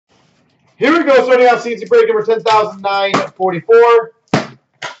Here we go, starting out CNC break number 10,944.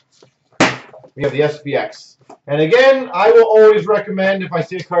 We have the SPX. And again, I will always recommend, if I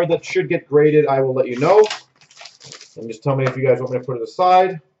see a card that should get graded, I will let you know. And just tell me if you guys want me to put it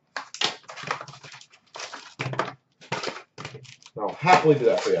aside. I'll happily do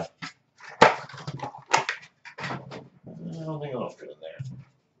that for you. I don't think it'll fit in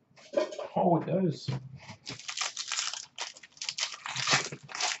there. Oh, it does.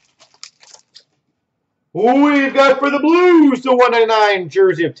 We've got for the Blues to 199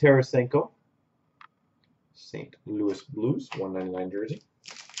 jersey of Tarasenko. St. Louis Blues, 199 jersey.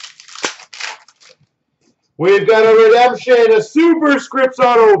 We've got a redemption, a superscripts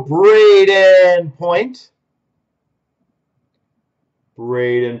auto, Braden Point.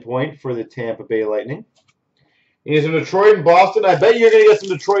 Braden Point for the Tampa Bay Lightning. He's in Detroit and Boston. I bet you're going to get some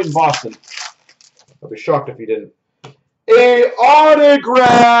Detroit and Boston. I'll be shocked if you didn't. A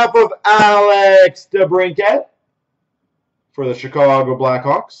autograph of Alex DeBrincat for the Chicago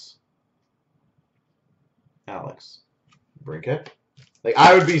Blackhawks. Alex DeBrincat. Like,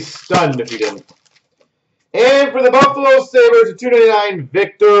 I would be stunned if you didn't. And for the Buffalo Sabres, a 299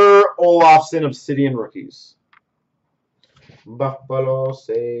 Victor Olofsson Obsidian Rookies. Buffalo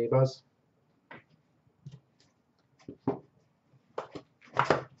Sabres.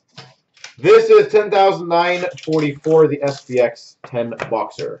 This is 10,944, the SPX 10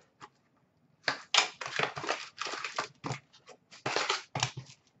 boxer.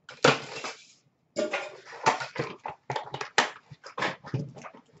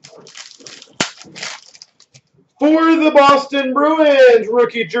 For the Boston Bruins,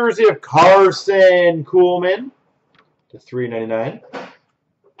 rookie jersey of Carson Kuhlman to $3.99.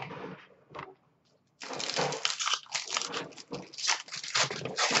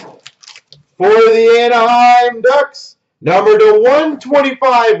 For the Anaheim Ducks, number to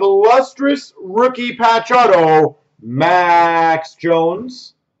 125, illustrious rookie patch auto, Max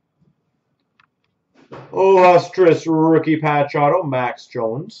Jones. Illustrious rookie patch auto, Max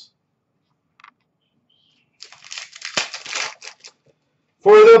Jones.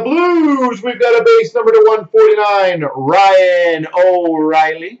 For the Blues, we've got a base number to 149, Ryan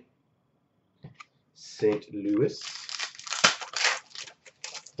O'Reilly, St. Louis.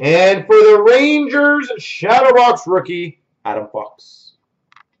 And for the Rangers, Shadow Box rookie, Adam Fox.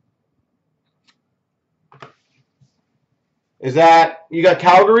 Is that, you got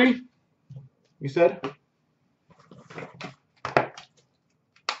Calgary, you said?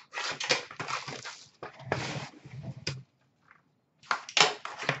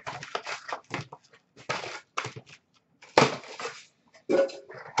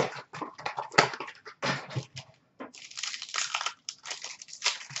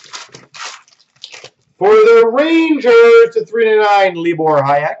 For the Rangers to 399, Libor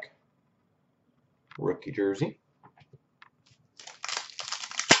Hayek, rookie jersey.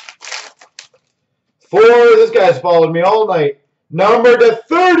 For this guy's followed me all night. Number to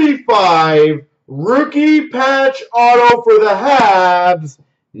 35, rookie patch auto for the Habs,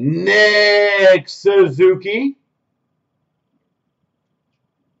 Nick Suzuki.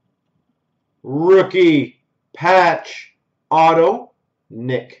 Rookie patch auto,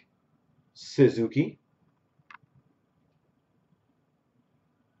 Nick Suzuki.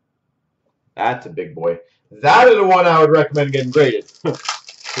 That's a big boy. That is the one I would recommend getting graded.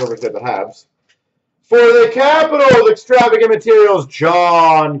 Whoever's got the Habs. For the Capitals, extravagant materials,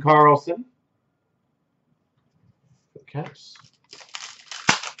 John Carlson. The Caps.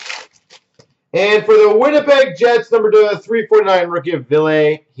 And for the Winnipeg Jets, number to 349, rookie of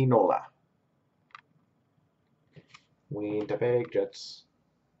Ville Heinola. Winnipeg Jets.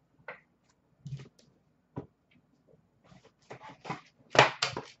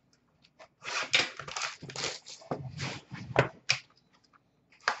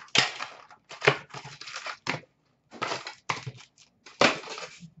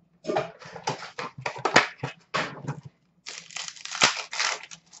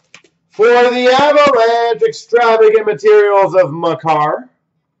 For the Avalanche, extravagant materials of Makar.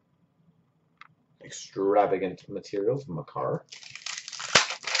 Extravagant materials, Makar.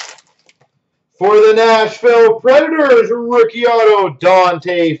 For the Nashville Predators, rookie auto,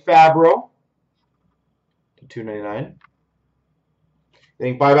 Dante Fabro. To $2.99.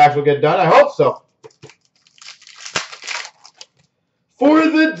 Think buybacks will get done? I hope so. For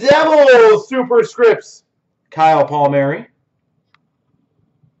the Devils, superscripts, Kyle Palmieri.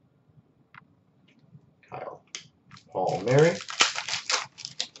 Palmieri.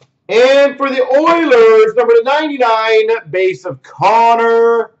 And for the Oilers, number 99, base of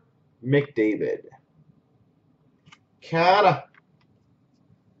Connor McDavid. Connor.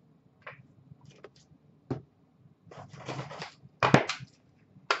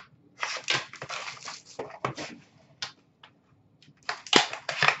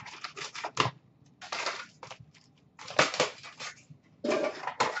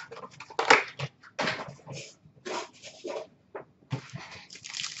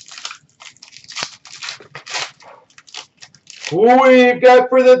 We've got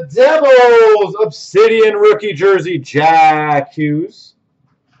for the Devils, Obsidian rookie jersey, Jack Hughes.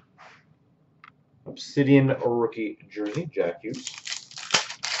 Obsidian rookie jersey, Jack Hughes.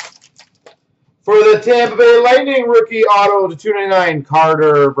 For the Tampa Bay Lightning, rookie auto to 299,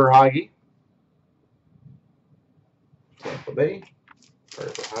 Carter Verhaeghe. Tampa Bay,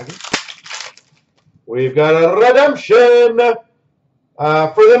 Carter Verhaeghe. We've got a redemption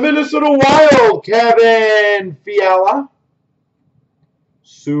for the Minnesota Wild, Kevin Fiala.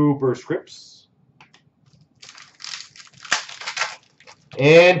 Superscripts.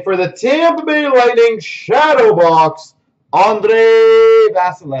 And for the Tampa Bay Lightning Shadow Box, Andrei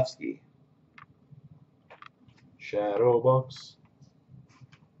Vasilevsky. Shadow Box.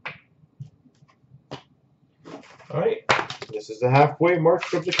 All right, this is the halfway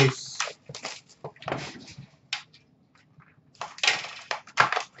mark of the case.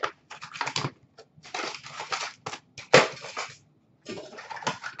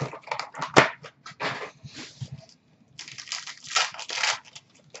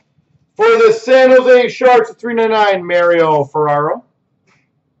 For the San Jose Sharks, 399, Mario Ferraro.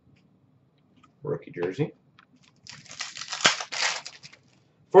 Rookie jersey.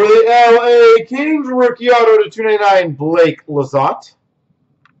 For the LA Kings, rookie auto to 299, Blake Lizotte.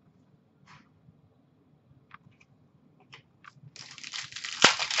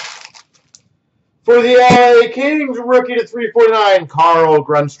 For the LA Kings, rookie to 349, Carl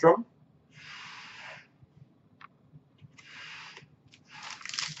Grundstrom.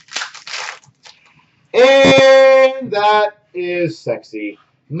 And that is sexy.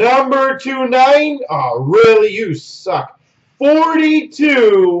 Number 29. Oh, really? You suck.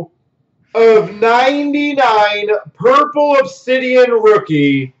 42 of 99. Purple Obsidian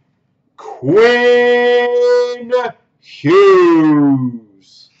rookie, Quinn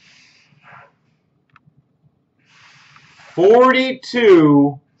Hughes.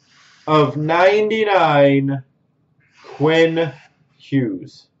 42 of 99. Quinn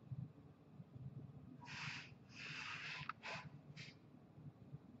Hughes.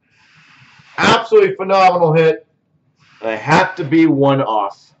 Absolutely phenomenal hit. I have to be one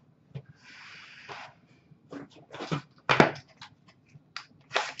off.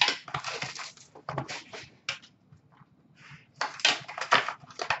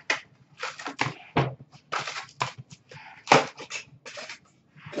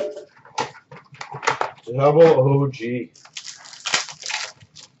 Double OG.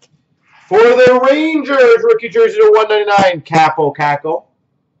 For the Rangers, rookie jersey to 199, Capo Caco.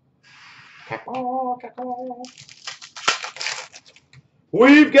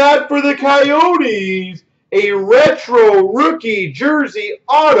 We've got for the Coyotes a retro rookie jersey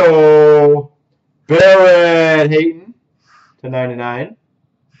auto, Barrett Hayton to 99.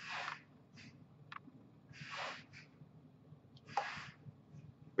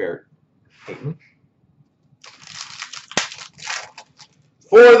 Barrett Hayton.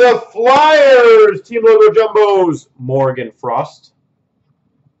 For the Flyers, team logo jumbos, Morgan Frost.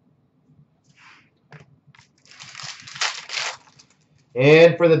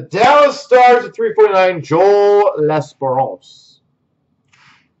 And for the Dallas Stars at 349, Joel L'Esperance.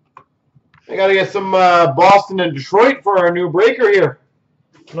 I got to get some Boston and Detroit for our new breaker here.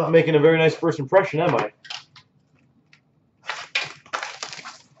 I'm not making a very nice first impression, am I?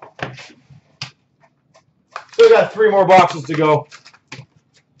 Still got 3 more boxes to go.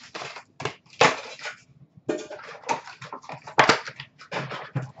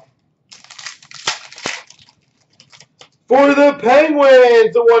 For the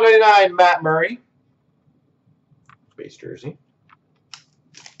Penguins, the 199, Matt Murray. Base jersey.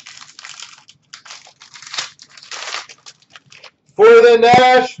 For the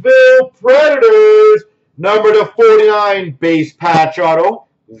Nashville Predators, number to 49, base patch auto,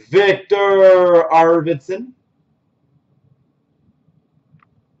 Victor Arvidsson.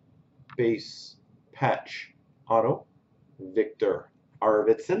 Base patch auto, Victor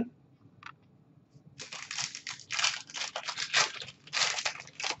Arvidsson.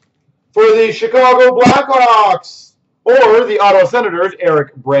 For the Chicago Blackhawks, or the Ottawa Senators,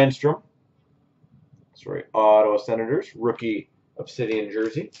 Eric Brandstrom. Sorry, Ottawa Senators, rookie Obsidian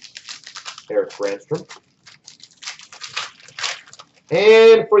jersey, Eric Brandstrom.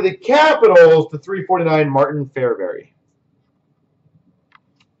 And for the Capitals, the 349, Martin Fairberry.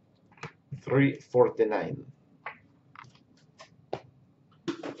 349.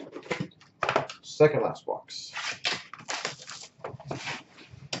 Second last box.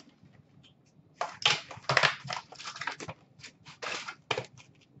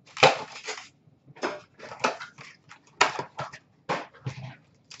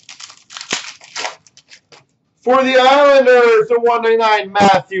 For the Islanders, the 199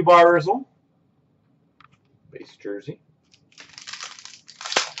 Matthew Barzal. Base jersey.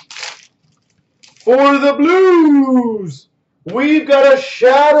 For the Blues, we've got a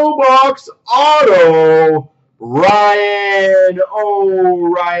shadow box auto, Ryan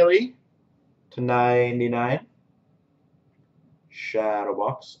O'Reilly /99. Shadow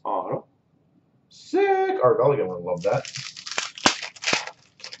box auto. Sick. Art Belligan would love that.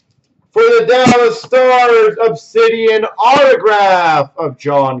 For the Dallas Stars, Obsidian autograph of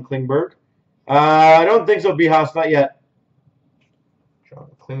John Klingberg. I don't think so, B-House, not yet.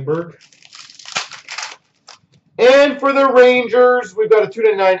 John Klingberg. And for the Rangers, we've got a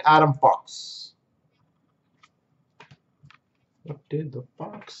 299 Adam Fox. What did the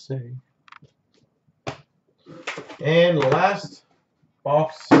Fox say? And last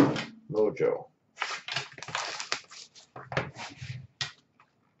box, Mojo.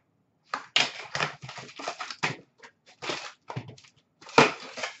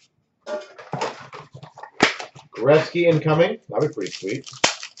 Gretzky incoming. That'd be pretty sweet.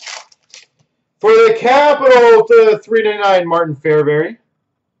 For the Capitals, to 399 Martin Fairbury.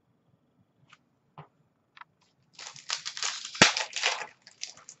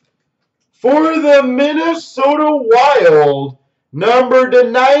 For the Minnesota Wild, number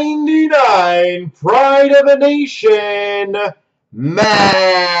 /99, Pride of a Nation,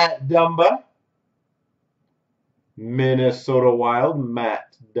 Matt Dumba. Minnesota Wild,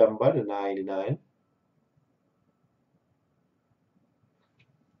 Matt Dumba /99.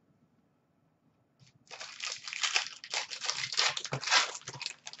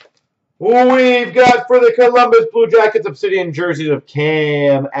 We've got for the Columbus Blue Jackets Obsidian jerseys of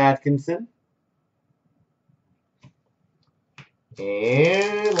Cam Atkinson.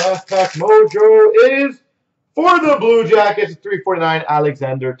 And last pack mojo is for the Blue Jackets 349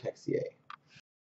 Alexander Texier.